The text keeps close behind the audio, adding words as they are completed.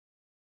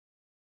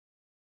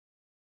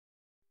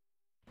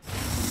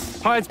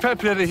Hi, it's Pat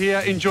Panetta here,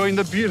 enjoying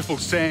the beautiful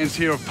sands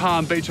here of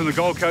Palm Beach on the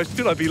Gold Coast.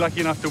 Feel I'd be lucky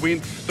enough to win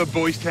the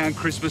BoysTown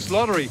Christmas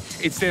Lottery.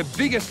 It's their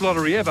biggest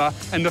lottery ever,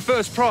 and the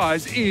first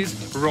prize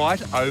is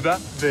right over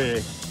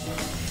there.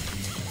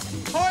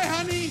 Hi,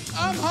 honey,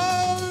 I'm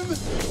home.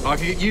 I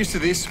can get used to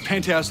this.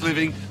 Penthouse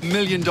living, $1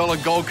 million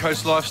Gold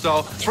Coast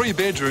lifestyle, 3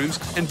 bedrooms,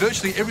 and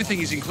virtually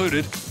everything is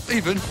included,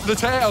 even the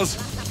towels.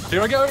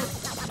 Here I go.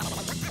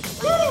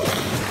 Woo!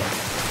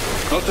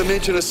 Not to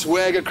mention a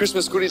swag of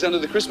Christmas goodies under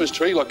the Christmas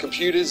tree, like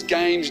computers,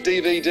 games,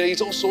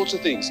 DVDs, all sorts of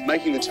things,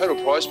 making the total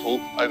prize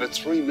pool over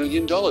 $3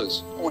 million. I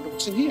wonder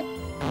what's in here.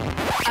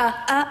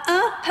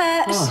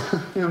 Pat.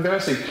 Oh, how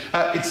embarrassing.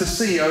 It's the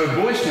CEO of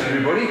BoysTown,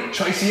 everybody,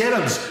 Tracy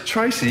Adams.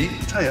 Tracy, I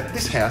tell you,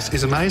 this house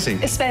is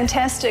amazing. It's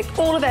fantastic.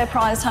 All of our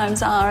prize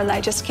homes are, and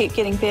they just keep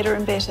getting better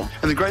and better.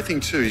 And the great thing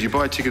too is you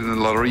buy a ticket in the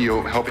lottery,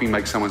 you're helping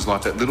make someone's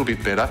life that little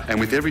bit better, and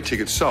with every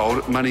ticket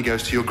sold, money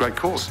goes to your great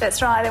cause.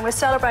 That's right, and we're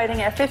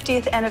celebrating our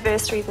 50th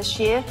anniversary this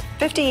year.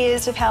 50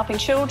 years of helping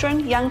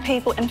children, young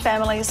people and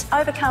families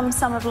overcome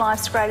some of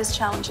life's greatest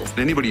challenges.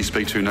 Anybody you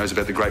speak to knows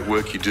about the great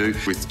work you do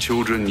with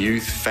children,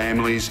 youth,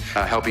 families,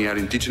 helping out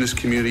Indigenous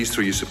communities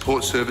through your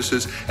support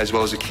services, as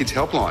well as a Kids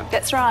Helpline.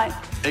 That's right.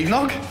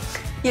 Eggnog?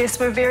 Yes,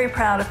 we're very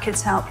proud of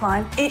Kids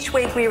Helpline. Each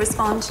week we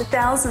respond to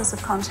thousands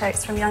of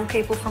contacts from young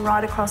people from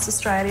right across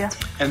Australia.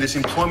 And there's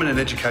employment and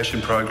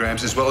education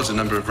programs, as well as a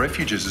number of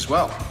refuges as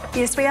well.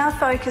 Yes, we are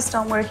focused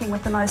on working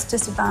with the most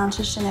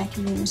disadvantaged in our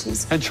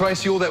communities. And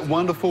Tracy, all that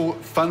wonderful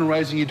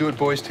fundraising you do at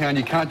BoysTown,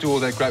 you can't do all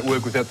that great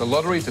work without the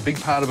lottery. It's a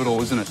big part of it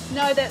all, isn't it?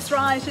 No, that's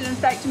right. And in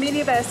fact, many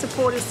of our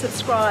supporters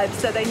subscribe,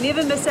 so they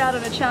never miss out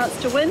on a chance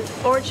to win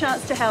or a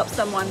chance to help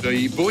someone.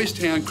 The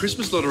BoysTown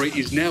Christmas Lottery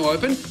is now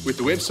open with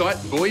the website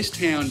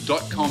boystown.com.au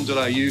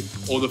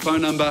or the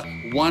phone number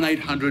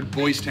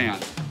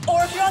 1-800-BoysTown.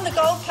 Or if you're on the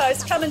Gold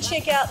Coast, come and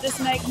check out this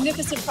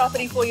magnificent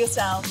property for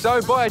yourself.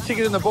 So buy a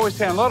ticket in the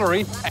BoysTown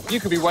Lottery and you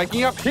could be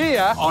waking up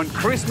here on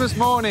Christmas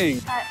morning.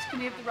 Pat,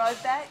 can you have the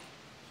robe back?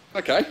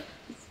 Okay.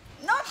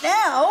 Not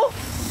now.